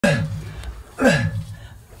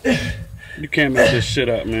You can't make this shit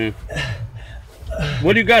up, man.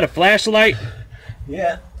 What do you got, a flashlight?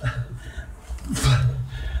 Yeah.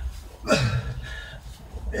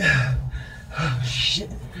 Oh, shit.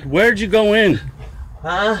 Where'd you go in?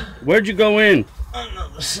 Huh? Where'd you go in? On the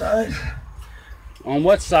other side. On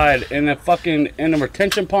what side? In the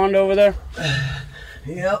retention pond over there?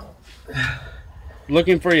 Yep.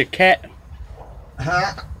 Looking for your cat?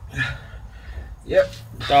 Huh? Yep.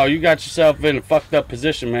 Oh, you got yourself in a fucked up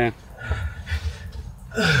position, man.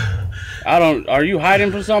 Are you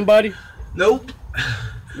hiding from somebody? Nope.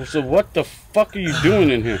 So what the fuck are you doing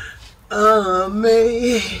in here?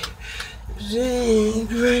 Amazing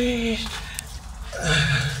grace.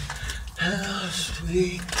 How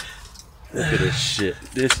sweet. Look at this shit.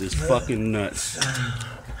 This is fucking nuts.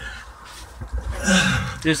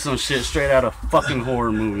 This is some shit straight out of a fucking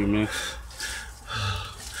horror movie, man.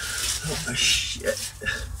 Oh, shit.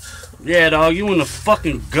 Yeah, dog, you in the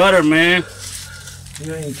fucking gutter, man.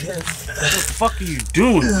 You ain't kidding. What the fuck are you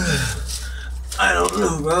doing? I don't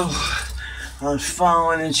know, bro. I was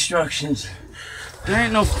following instructions. There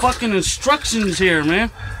ain't no fucking instructions here, man.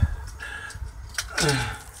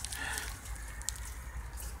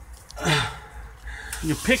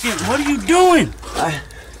 You're picking. What are you doing? I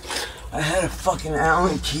had a fucking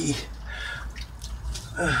Allen key.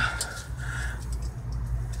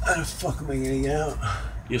 How the fuck am I gonna get out?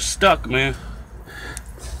 You're stuck, man.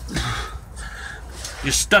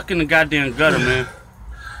 You're stuck in the goddamn gutter, man.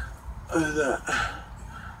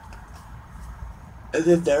 Is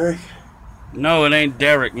it Derek? No, it ain't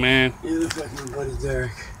Derek, man. You look like my buddy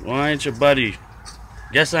Derek. Well, I ain't your buddy.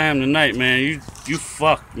 Guess I am tonight, man. You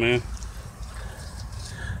fucked, man.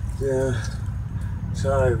 Yeah.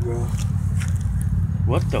 Sorry, bro.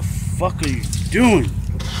 What the fuck are you doing?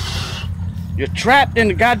 You're trapped in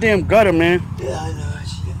the goddamn gutter, man. Yeah, I know.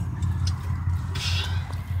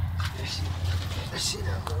 I see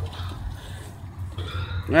that, bro.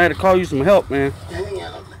 I had to call you some help, man. Hang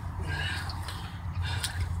on.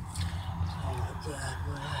 Oh my God,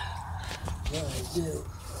 what I do?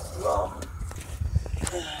 Oh.